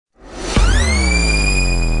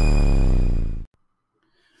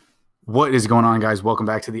What is going on, guys? Welcome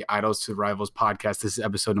back to the Idols to Rivals podcast. This is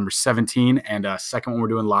episode number 17 and second one we're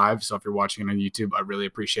doing live. So if you're watching it on YouTube, I really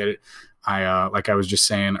appreciate it. Like I was just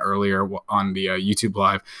saying earlier on the YouTube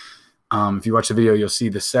live, if you watch the video, you'll see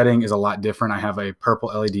the setting is a lot different. I have a purple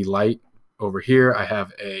LED light over here. I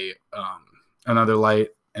have a another light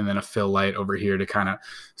and then a fill light over here to kind of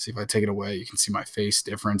see. If I take it away, you can see my face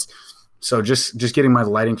difference. So just getting my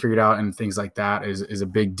lighting figured out and things like that is a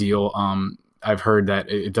big deal. I've heard that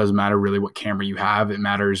it doesn't matter really what camera you have. It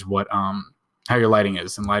matters what how your lighting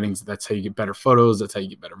is. And that's how you get better photos. That's how you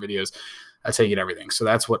get better videos. That's how you get everything. So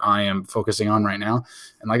that's what I am focusing on right now.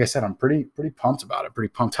 And like I said, I'm pretty pumped about it. Pretty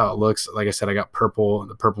pumped how it looks. Like I said, I got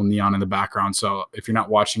the purple neon in the background. So if you're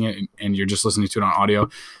not watching it and you're just listening to it on audio,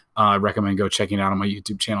 I recommend go checking it out on my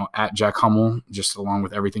YouTube channel at Jack Hummel, just along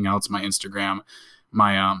with everything else. My Instagram,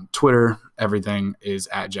 my Twitter, everything is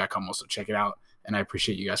at Jack Hummel. So check it out. And I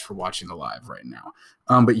appreciate you guys for watching the live right now.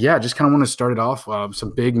 But yeah, just kind of want to start it off. Some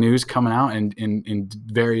big news coming out in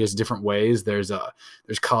various different ways. There's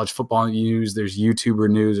college football news. There's YouTuber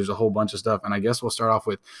news. There's a whole bunch of stuff. And I guess we'll start off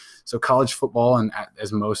with college football, and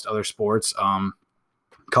as most other sports,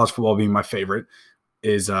 college football being my favorite,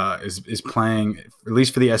 is playing, at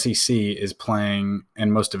least for the SEC, is playing,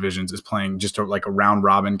 and most divisions is playing just like a round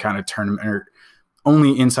robin kind of tournament, or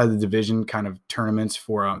only inside the division kind of tournaments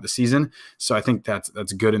for the season. So I think that's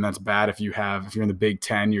good and that's bad. If you're in the Big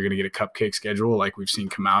Ten, you're going to get a cupcake schedule like we've seen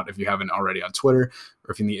come out if you haven't already on Twitter.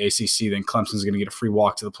 Or if you're in the ACC, then Clemson's going to get a free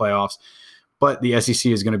walk to the playoffs. But the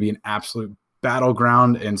SEC is going to be an absolute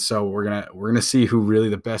battleground, and so we're gonna see who really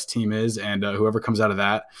the best team is, and whoever comes out of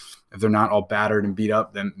that, if they're not all battered and beat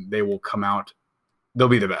up, then they will come out. They'll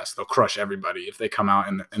be the best. They'll crush everybody if they come out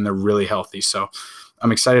and they're really healthy. So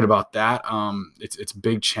I'm excited about that. It's a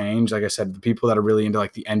big change. Like I said, the people that are really into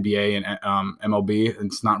like the NBA and MLB,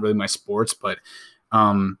 it's not really my sports, but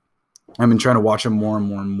I've been trying to watch them more and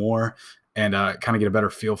more and more, and kind of get a better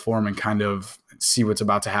feel for them and kind of see what's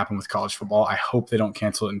about to happen with college football. I hope they don't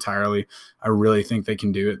cancel it entirely. I really think they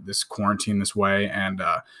can do it this quarantine this way, and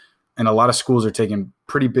a lot of schools are taking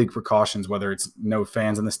pretty big precautions, whether it's no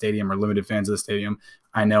fans in the stadium or limited fans in the stadium.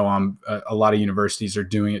 I know a lot of universities are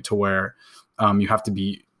doing it to where you have to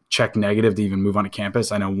be checked negative to even move on to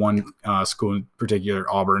campus. I know one school in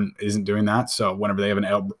particular, Auburn, isn't doing that. So whenever they have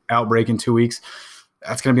an outbreak in 2 weeks,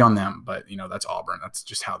 that's going to be on them. But, that's Auburn. That's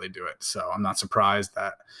just how they do it. So I'm not surprised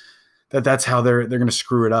that's how they're going to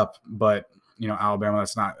screw it up. But, Alabama,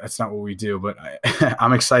 that's not what we do. But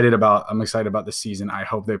I'm excited about the season. I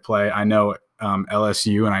hope they play. I know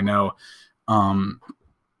LSU, and I know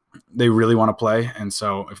they really want to play. And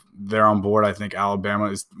so if they're on board, I think Alabama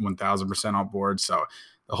is 1,000% on board. So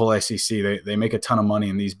the whole SEC, they make a ton of money,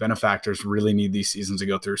 and these benefactors really need these seasons to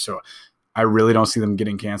go through. So I really don't see them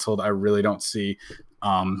getting canceled. I really don't see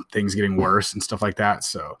things getting worse and stuff like that.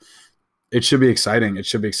 So it should be exciting. And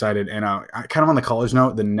kind of on the college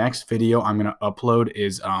note, the next video I'm going to upload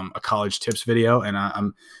is a college tips video. And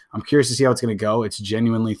I'm curious to see how it's going to go. It's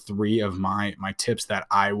genuinely 3 of my tips that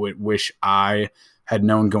I would wish I had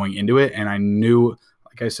known going into it. And I knew,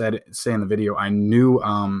 like I said, say in the video, I knew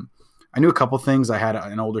a couple things. I had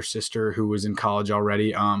an older sister who was in college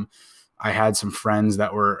already. I had some friends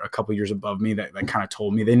that were a couple years above me that kind of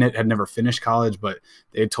told me, they had never finished college, but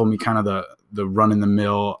they had told me kind of the run in the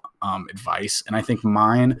mill advice. And I think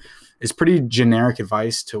mine is pretty generic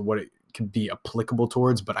advice to what it could be applicable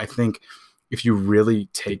towards. But I think if you really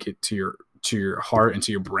take it to your heart and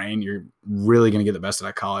to your brain, you're really going to get the best out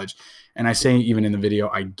of college. And I say, even in the video,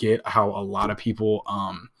 I get how a lot of people,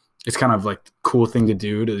 it's kind of like the cool thing to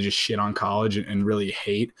do to just shit on college and really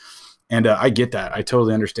hate. And I get that. I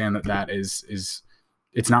totally understand that is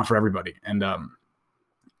it's not for everybody. And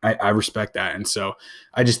I respect that. And so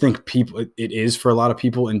I just think it is for a lot of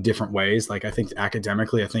people in different ways. Like, I think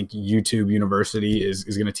academically, I think YouTube University is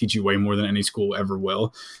going to teach you way more than any school ever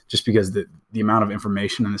will, just because the amount of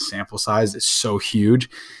information and the sample size is so huge.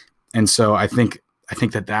 And so I think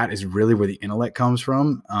that is really where the intellect comes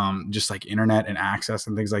from, just like internet and access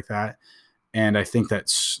and things like that. And I think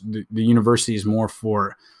that the university is more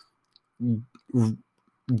for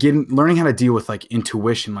learning how to deal with like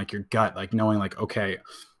intuition, like your gut, like knowing like, okay,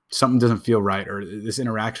 something doesn't feel right, or this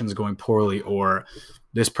interaction is going poorly, or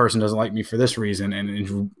this person doesn't like me for this reason.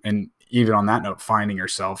 And even on that note, finding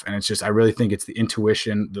yourself. And it's just, I really think it's the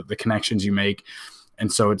intuition, the connections you make.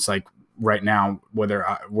 And so it's like, right now,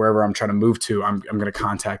 wherever I'm trying to move to, I'm going to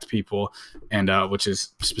contact people, and which is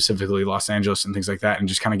specifically Los Angeles and things like that, and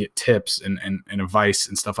just kind of get tips and advice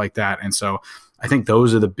and stuff like that. And so I think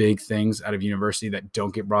those are the big things out of university that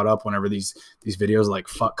don't get brought up whenever these videos like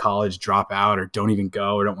fuck college, drop out, or don't even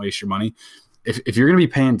go, or don't waste your money. if you're going to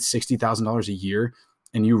be paying $60,000 a year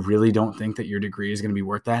and you really don't think that your degree is going to be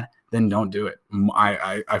worth that, then don't do it.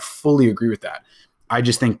 I fully agree with that. I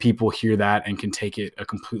just think people hear that and can take it a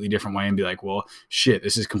completely different way and be like, well, shit,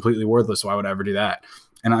 this is completely worthless. Why would I ever do that?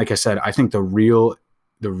 And like I said, I think the real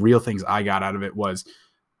things I got out of it was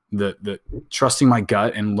the trusting my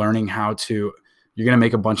gut and learning how to, you're going to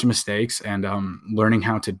make a bunch of mistakes, and learning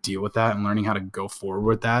how to deal with that and learning how to go forward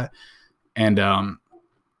with that. And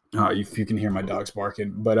if you can hear my dogs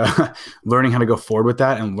barking, but learning how to go forward with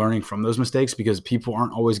that and learning from those mistakes, because people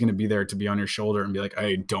aren't always going to be there to be on your shoulder and be like,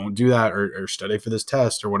 hey, don't do that, or study for this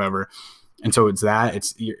test or whatever. And so it's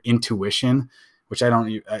your intuition, which I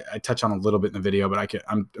touch on a little bit in the video, but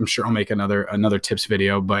I'm sure I'll make another tips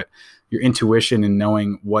video. But your intuition and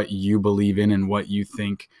knowing what you believe in and what you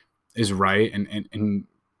think is right, and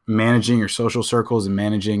managing your social circles and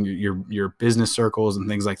managing your business circles and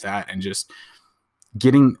things like that, and just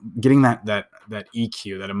getting that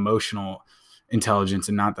EQ, that emotional intelligence,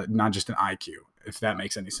 and not just an IQ, if that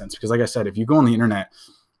makes any sense. Because like I said, if you go on the internet,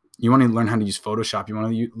 you want to learn how to use Photoshop, you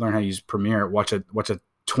want to learn how to use Premiere, watch a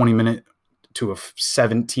 20-minute to a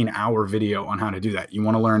 17-hour video on how to do that. You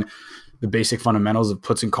want to learn the basic fundamentals of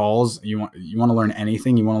puts and calls. You want to learn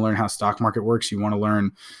anything. You want to learn how stock market works. You want to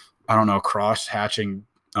learn, I don't know, cross hatching,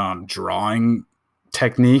 drawing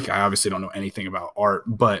technique. I obviously don't know anything about art,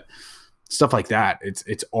 but stuff like that.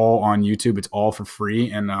 It's all on YouTube. It's all for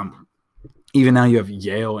free. And even now you have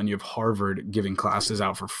Yale and you have Harvard giving classes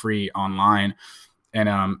out for free online.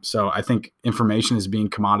 And so I think information is being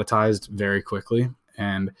commoditized very quickly.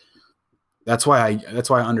 And that's why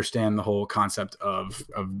I understand the whole concept of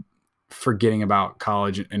forgetting about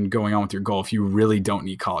college and going on with your goal if you really don't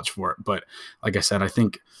need college for it. But like I said, I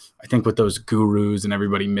think what those gurus and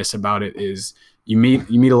everybody miss about it is you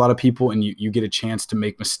meet a lot of people, and you get a chance to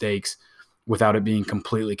make mistakes without it being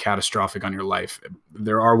completely catastrophic on your life.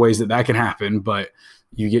 There are ways that can happen, but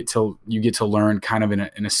you get to learn kind of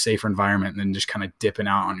in a safer environment than just kind of dipping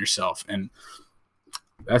out on yourself. And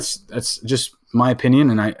that's just my opinion.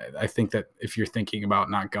 And I think that if you're thinking about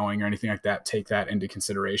not going or anything like that, take that into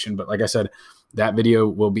consideration. But like I said, that video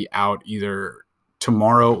will be out either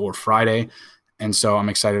tomorrow or Friday. And so I'm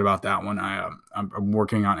excited about that one. I'm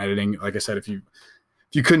working on editing. Like I said, if you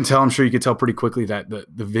couldn't tell, I'm sure you could tell pretty quickly that the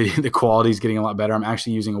video, the quality is getting a lot better. I'm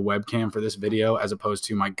actually using a webcam for this video as opposed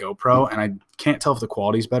to my GoPro, and I can't tell if the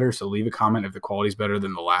quality is better. So leave a comment if the quality is better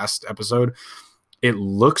than the last episode. It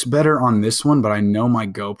looks better on this one, but I know my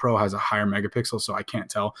GoPro has a higher megapixel, so I can't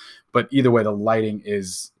tell. But either way, the lighting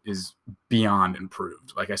is beyond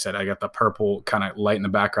improved. Like I said, I got the purple kind of light in the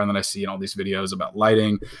background that I see in all these videos about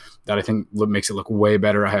lighting that I think makes it look way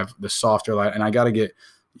better. I have the softer light, and you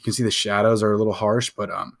can see the shadows are a little harsh,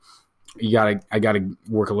 but I gotta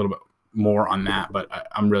work a little bit more on that. But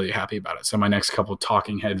I'm really happy about it. So my next couple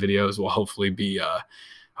talking head videos will hopefully be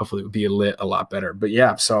lit a lot better. But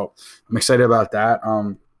yeah, so I'm excited about that.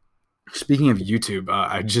 Speaking of YouTube,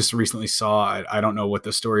 I just recently saw, I don't know what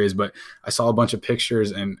the story is, but I saw a bunch of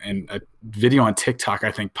pictures and a video on TikTok,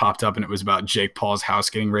 I think, popped up, and it was about Jake Paul's house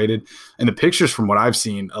getting raided. And the pictures, from what I've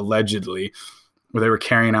seen, allegedly, where they were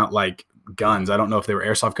carrying out like guns. I don't know if they were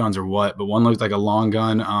airsoft guns or what, but one looked like a long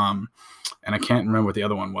gun. And I can't remember what the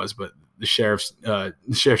other one was, but the sheriff's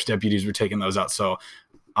deputies were taking those out. So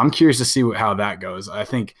I'm curious to see how that goes. I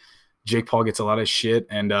think Jake Paul gets a lot of shit,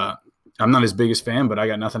 and I'm not his biggest fan, but I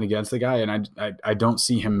got nothing against the guy. And I don't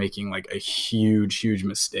see him making like a huge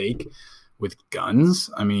mistake with guns.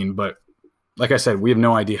 I mean, but like I said, we have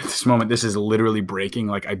no idea at this moment. This is literally breaking.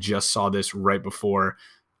 Like I just saw this right before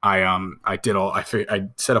I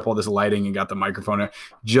set up all this lighting and got the microphone. I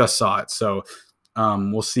just saw it. So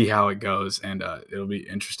we'll see how it goes, and it'll be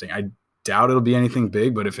interesting. I doubt it'll be anything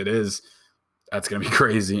big, but if it is, that's going to be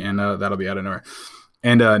crazy, and that'll be out of nowhere.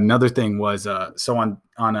 And another thing was, so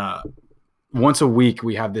on once a week,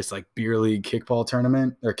 we have this like beer league kickball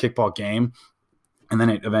tournament or kickball game. And then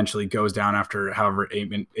it eventually goes down after however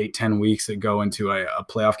 10 weeks that go into a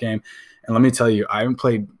playoff game. And let me tell you, I haven't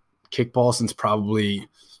played kickball since probably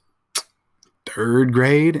third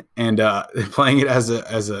grade, and playing it as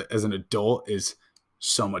an adult is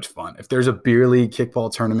so much fun. If there's a beer league kickball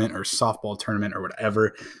tournament or softball tournament or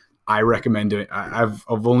whatever, I recommend doing it. I've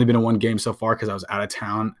only been in one game so far because I was out of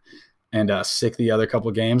town and sick the other couple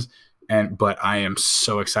of games. But I am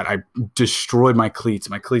so excited. I destroyed my cleats.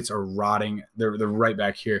 My cleats are rotting. They're right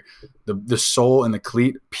back here. The sole and the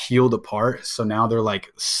cleat peeled apart. So now they're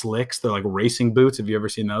like slicks. They're like racing boots. Have you ever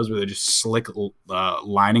seen those where they're just slick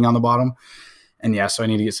lining on the bottom? And yeah, so I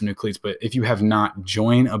need to get some new cleats. But if you have not,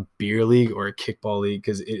 join a beer league or a kickball league,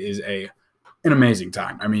 because it is a an amazing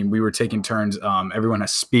time. I mean, we were taking turns. Everyone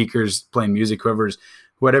has speakers playing music.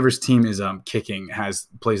 Whatever's team is kicking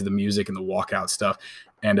plays the music and the walkout stuff,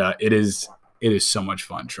 and it is so much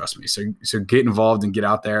fun. Trust me. So get involved and get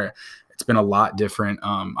out there. It's been a lot different.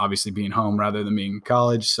 Obviously being home rather than being in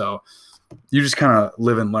college. So you just kind of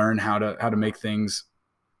live and learn how to make things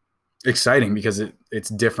exciting, because it's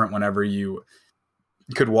different whenever you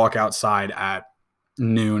could walk outside at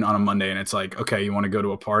noon on a Monday and it's like, okay, you want to go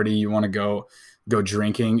to a party, you want to go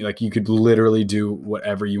drinking, like you could literally do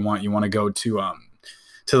whatever you want. You want to go to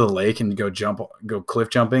the lake and go cliff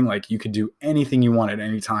jumping, like you could do anything you want at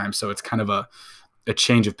any time. So it's kind of a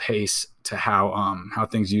change of pace to how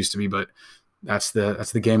things used to be, but that's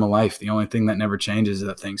the game of life. The only thing that never changes is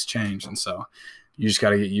that things change, and so you just got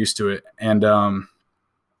to get used to it. And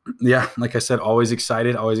yeah, like I said, always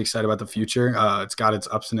excited about the future. It's got its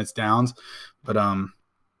ups and its downs, but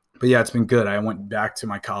yeah, it's been good. I went back to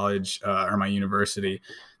my college or my university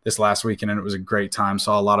this last weekend, and it was a great time.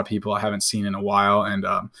 Saw a lot of people I haven't seen in a while, and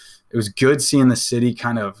it was good seeing the city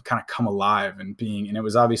kind of come alive and it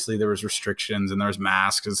was obviously there was restrictions and there was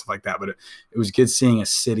masks and stuff like that, but it was good seeing a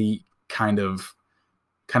city kind of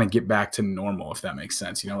get back to normal, if that makes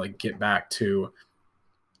sense. Like get back to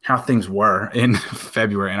how things were in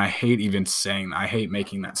February. And I hate even saying that. I hate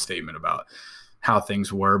making that statement about how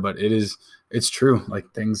things were, but it's true.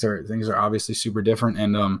 Like things are obviously super different.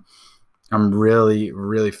 And I'm really,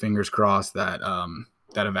 really fingers crossed that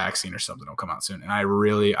that a vaccine or something will come out soon. And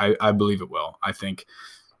I believe it will. I think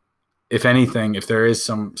if anything, if there is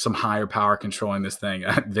some higher power controlling this thing,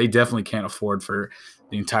 they definitely can't afford for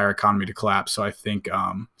the entire economy to collapse. So I think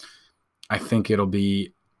it'll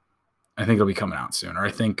be coming out soon, or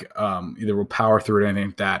I think either we'll power through it or anything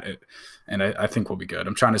like that. And I think we'll be good.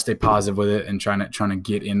 I'm trying to stay positive with it and trying to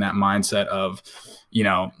get in that mindset of,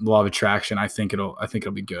 law of attraction. I think it'll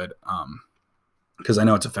be good. Because I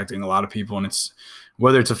know it's affecting a lot of people, and it's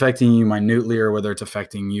whether it's affecting you minutely or whether it's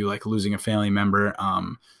affecting you like losing a family member.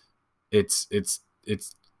 It's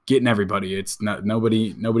getting everybody. It's not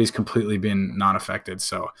nobody's completely been not affected.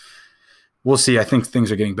 So we'll see. I think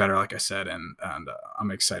things are getting better, like I said, and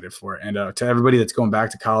I'm excited for it. And to everybody that's going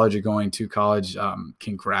back to college or going to college,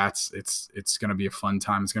 congrats. It's going to be a fun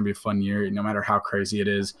time. It's going to be a fun year, no matter how crazy it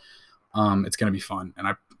is. It's going to be fun,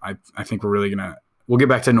 and I think we'll get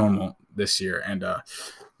back to normal this year. And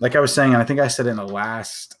like I was saying, and I think I said it in the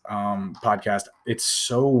last podcast, it's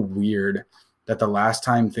so weird that the last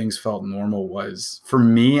time things felt normal was, for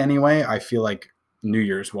me anyway, I feel like New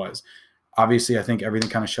Year's was. Obviously, I think everything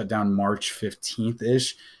kind of shut down March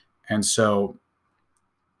 15th-ish. And so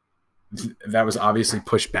that was obviously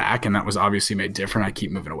pushed back, and that was obviously made different. I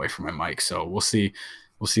keep moving away from my mic. So we'll see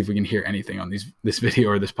if we can hear anything on this video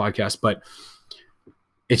or this podcast. But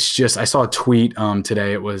it's just, I saw a tweet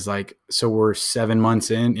today. It was like, so we're 7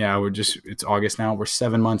 months in. Yeah, it's August now. We're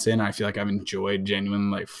 7 months in. I feel like I've enjoyed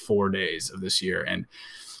genuinely like 4 days of this year. And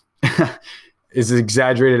as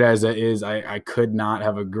exaggerated as it is, I could not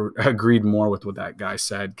have agreed more with what that guy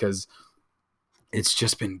said, because it's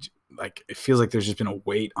just been like, it feels like there's just been a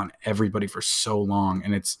weight on everybody for so long.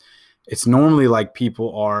 And it's normally like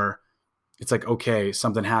it's like, okay,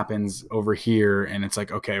 something happens over here and it's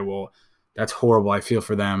like, okay, well, that's horrible. I feel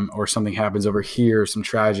for them. Or something happens over here, some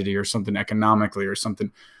tragedy or something economically or something,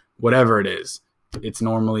 whatever it is. It's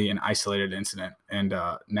normally an isolated incident. And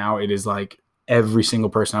now it is like every single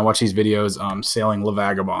person. I watch these videos sailing La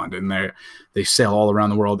Vagabond, and they sail all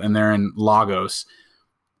around the world, and they're in Lagos,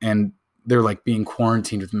 and they're like being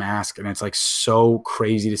quarantined with masks. And it's like so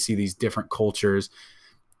crazy to see these different cultures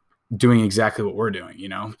doing exactly what we're doing,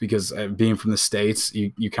 because being from the States,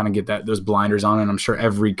 you kind of get those blinders on, and I'm sure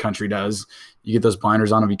every country does. You get those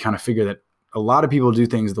blinders on, and you kind of figure that a lot of people do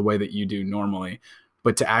things the way that you do normally,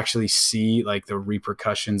 but to actually see like the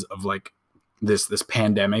repercussions of like this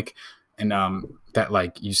pandemic, and that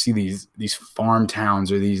like you see these farm towns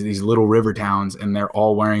or these little river towns, and they're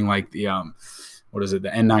all wearing like the what is it, the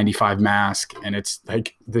N95 mask, and it's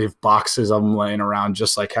like they have boxes of them laying around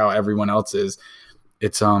just like how everyone else is.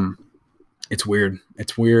 It's weird.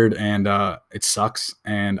 It's weird, and it sucks,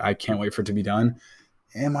 and I can't wait for it to be done.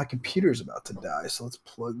 And my computer's about to die, so let's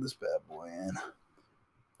plug this bad boy in.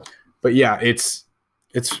 But yeah, it's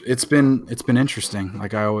been interesting.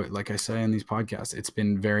 Like I say in these podcasts, it's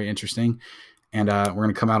been very interesting, and we're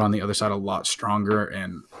gonna come out on the other side a lot stronger.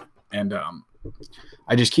 And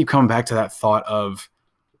I just keep coming back to that thought of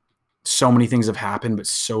so many things have happened, but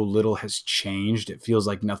so little has changed. It feels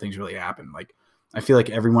like nothing's really happened. Like I feel like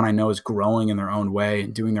everyone I know is growing in their own way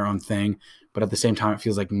and doing their own thing, but at the same time, it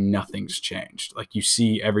feels like nothing's changed. Like you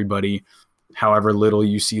see everybody, however little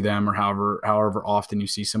you see them, or however often you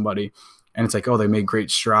see somebody, And it's like, oh, they made great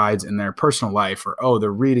strides in their personal life, or, oh,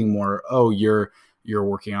 they're reading more. Oh, you're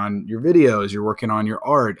working on your videos, you're working on your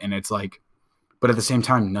art. And it's like, but at the same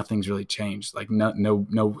time, nothing's really changed. Like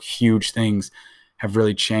no huge things have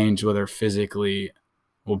really changed, whether physically,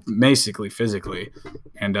 well, basically physically.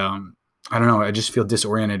 And I don't know, I just feel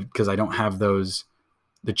disoriented because I don't have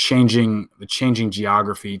the changing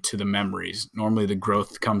geography to the memories. Normally the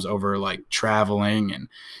growth comes over like traveling and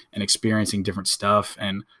experiencing different stuff.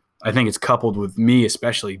 And I think it's coupled with me,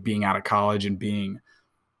 especially being out of college and being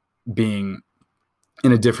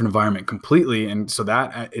in a different environment completely. And so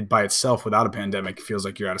that it by itself, without a pandemic, feels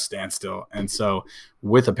like you're at a standstill. And so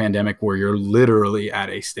with a pandemic where you're literally at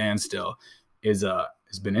a standstill has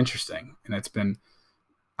been interesting. And it's been,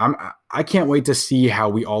 I can't wait to see how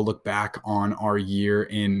we all look back on our year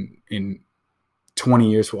in 20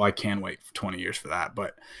 years. Well, I can wait for 20 years for that,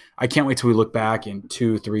 but I can't wait till we look back in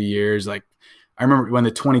 2-3 years. Like I remember when the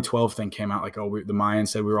 2012 thing came out, like, oh, the Mayans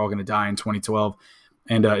said we were all going to die in 2012.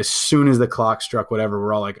 And as soon as the clock struck whatever,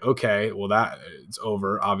 we're all like, okay, well, that it's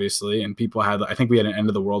over, obviously. And people had, I think we had an end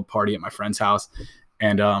of the world party at my friend's house.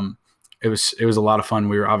 And it was a lot of fun.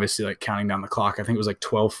 We were obviously like counting down the clock. I think it was like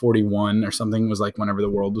 12:41 or something was like whenever the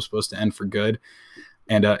world was supposed to end for good.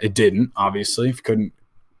 And it didn't, obviously. If you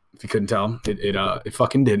couldn't tell, it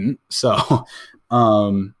fucking didn't. So,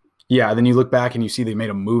 yeah, then you look back and you see they made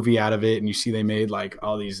a movie out of it, and you see they made like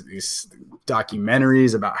all these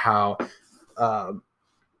documentaries about how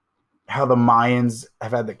the Mayans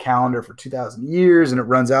have had the calendar for 2,000 years and it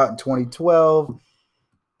runs out in 2012.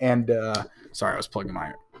 And sorry, I was plugging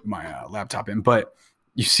my laptop in, but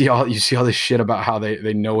you see all this shit about how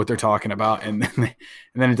they know what they're talking about, and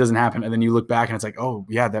then it doesn't happen. And then you look back and it's like, oh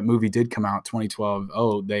yeah, that movie did come out 2012.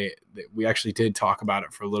 Oh, we actually did talk about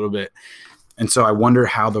it for a little bit. And so I wonder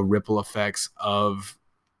how the ripple effects of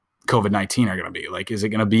COVID-19 are going to be. Like, is it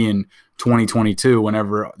going to be in 2022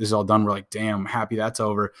 whenever this is all done? We're like, damn, happy that's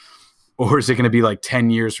over. Or is it going to be like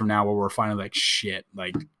 10 years from now where we're finally like, shit,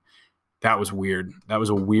 like that was weird. That was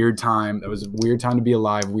a weird time. That was a weird time to be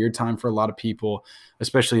alive. Weird time for a lot of people,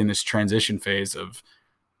 especially in this transition phase of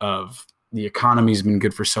the economy's been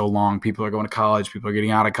good for so long. People are going to college. People are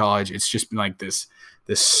getting out of college. It's just been like this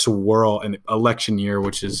swirl, and election year,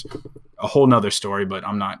 which is a whole nother story, but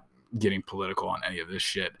I'm not getting political on any of this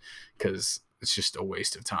shit because it's just a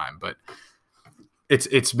waste of time. But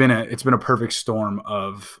it's been a perfect storm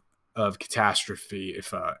of catastrophe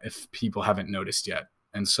if people haven't noticed yet.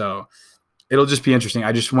 And so it'll just be interesting.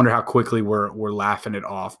 I just wonder how quickly we're laughing it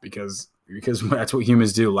off because that's what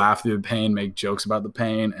humans do, laugh through the pain, make jokes about the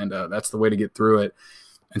pain. And that's the way to get through it.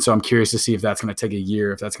 And so I'm curious to see if that's going to take a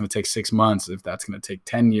year, if that's going to take 6 months, if that's going to take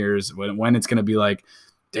 10 years, when it's going to be like,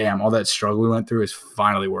 damn, all that struggle we went through is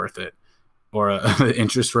finally worth it. Or the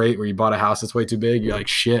interest rate where you bought a house that's way too big. You're like,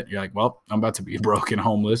 shit. You're like, well, I'm about to be broke and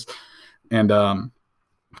homeless. And I'm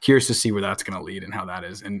curious to see where that's going to lead and how that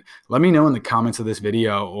is. And let me know in the comments of this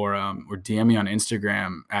video or DM me on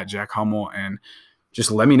Instagram at Jack Hummel, and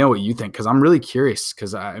just let me know what you think. Cause I'm really curious.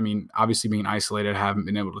 Cause I mean, obviously being isolated, I haven't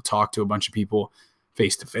been able to talk to a bunch of people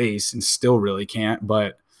face to face and still really can't,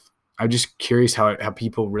 but I'm just curious how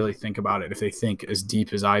people really think about it. If they think as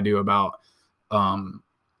deep as I do about, and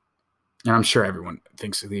I'm sure everyone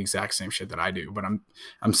thinks the exact same shit that I do, but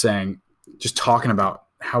I'm saying just talking about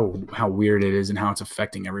how weird it is and how it's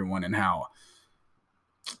affecting everyone, and how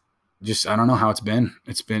just, I don't know how it's been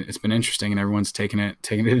interesting, and everyone's taking it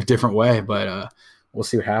a different way, but we'll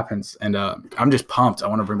see what happens. And I'm just pumped. I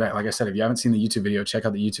want to bring back, like I said, if you haven't seen the YouTube video, check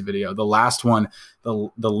out the YouTube video. The last one, the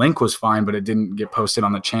link was fine, but it didn't get posted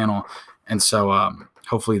on the channel. And so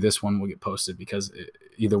hopefully this one will get posted, because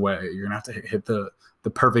either way, you're gonna have to hit the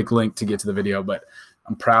perfect link to get to the video. But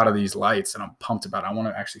I'm proud of these lights, and I'm pumped about it. I want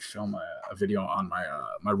to actually film a video on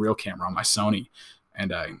my real camera on my Sony,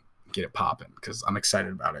 and get it popping, because I'm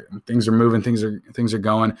excited about it. And things are moving, things are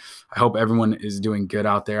going. I hope everyone is doing good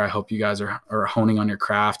out there. I hope you guys are honing on your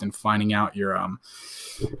craft and finding out your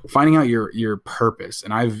purpose.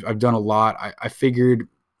 And I've done a lot. I figured,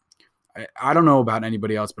 I don't know about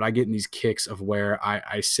anybody else, but I get in these kicks of where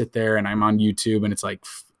I sit there and I'm on YouTube, and it's like,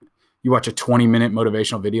 you watch a 20-minute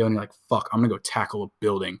motivational video and you're like, fuck, I'm gonna go tackle a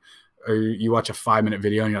building. Or you watch a 5-minute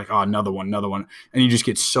video and you're like, oh, another one. And you just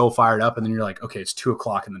get so fired up. And then you're like, okay, it's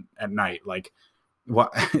 2:00 at night. Like, what?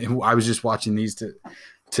 I was just watching these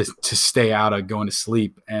to stay out of going to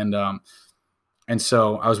sleep. And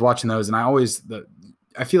so I was watching those, and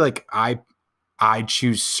I feel like I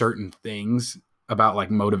choose certain things about like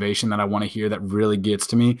motivation that I want to hear that really gets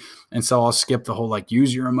to me. And so I'll skip the whole, like,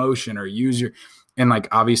 use your emotion or and like,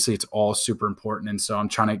 obviously it's all super important. And so I'm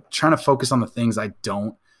trying to focus on the things I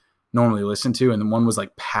don't normally listen to. And then one was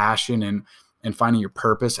like passion and finding your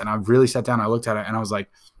purpose. And I really sat down, I looked at it, and I was like,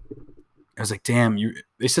 damn,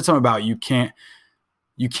 they said something about you can't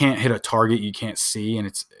hit a target you can't see,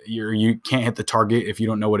 and you can't hit the target if you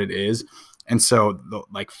don't know what it is. And so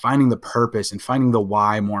like finding the purpose and finding the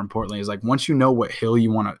why, more importantly, is like, once you know what hill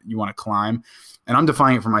you want to climb. And I'm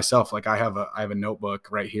defining it for myself. Like I have a notebook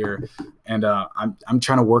right here, and I'm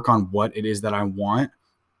trying to work on what it is that I want,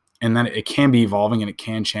 and then it can be evolving and it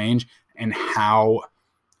can change. And how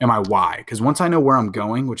am I why? Because once I know where I'm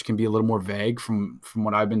going, which can be a little more vague from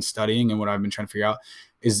what I've been studying and what I've been trying to figure out,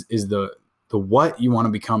 is the what you want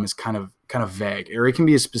to become is kind of vague, or it can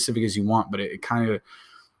be as specific as you want, but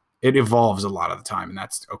it evolves a lot of the time, and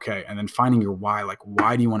that's okay. And then finding your why, like,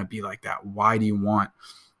 why do you want to be like that? Why do you want?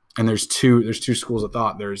 And there's two schools of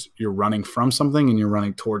thought. There's you're running from something and you're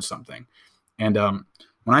running towards something. And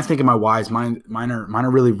when I think of my whys, mine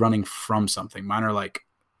are really running from something. Mine are like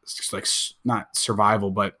not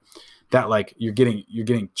survival, but that like you're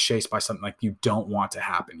getting chased by something like you don't want to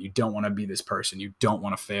happen. You don't want to be this person. You don't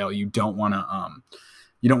want to fail. You don't want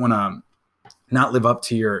to not live up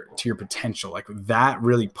to your potential. Like that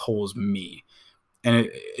really pulls me. And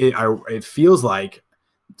it feels like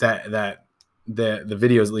that the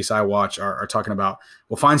videos, at least I watch, are talking about,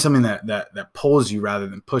 well, find something that pulls you rather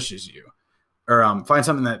than pushes you, or find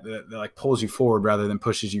something that like pulls you forward rather than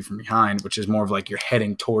pushes you from behind, which is more of like you're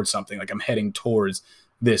heading towards something. Like I'm heading towards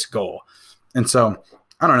this goal. And so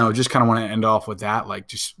I don't know, just kind of want to end off with that. Like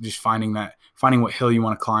just finding what hill you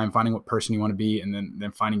want to climb, finding what person you want to be, and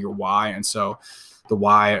then finding your why. And so the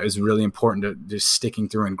why is really important to just sticking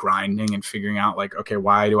through and grinding and figuring out like, okay,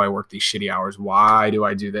 why do I work these shitty hours? Why do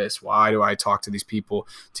I do this? Why do I talk to these people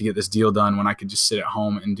to get this deal done when I could just sit at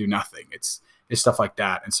home and do nothing? It's stuff like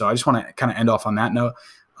that. And so I just want to kind of end off on that note.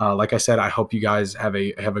 Like I said, I hope you guys have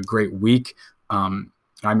a great week. I'm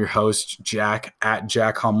your host, Jack, at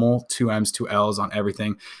Jack Hummel, 2 M's, 2 L's on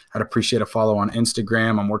everything. I'd appreciate a follow on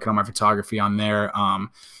Instagram. I'm working on my photography on there,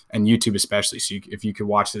 and YouTube especially. So if you could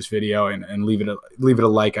watch this video and leave it a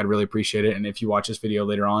like, I'd really appreciate it. And if you watch this video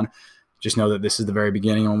later on, just know that this is the very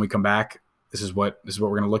beginning. And when we come back, this is what we're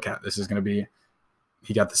going to look at. This is going to be,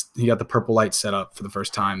 he got the purple lights set up for the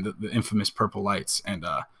first time, the infamous purple lights, and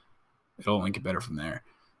it'll only get better from there.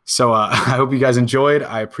 So I hope you guys enjoyed.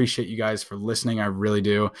 I appreciate you guys for listening. I really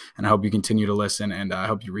do. And I hope you continue to listen, and I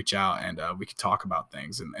hope you reach out and we can talk about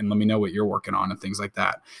things and let me know what you're working on and things like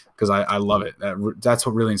that. Because I love it. That's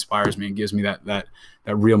what really inspires me and gives me that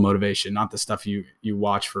real motivation, not the stuff you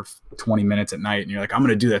watch for 20 minutes at night and you're like, I'm going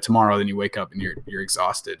to do that tomorrow. Then you wake up and you're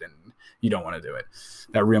exhausted and you don't want to do it.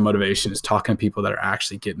 That real motivation is talking to people that are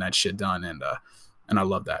actually getting that shit done. And I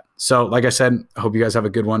love that. So like I said, I hope you guys have a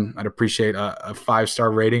good one. I'd appreciate a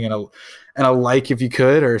 5-star rating and a like if you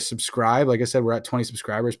could, or subscribe. Like I said, we're at 20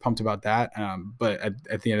 subscribers. Pumped about that. But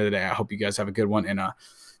at the end of the day, I hope you guys have a good one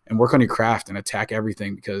and work on your craft and attack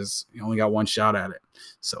everything, because you only got one shot at it.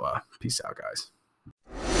 So peace out, guys.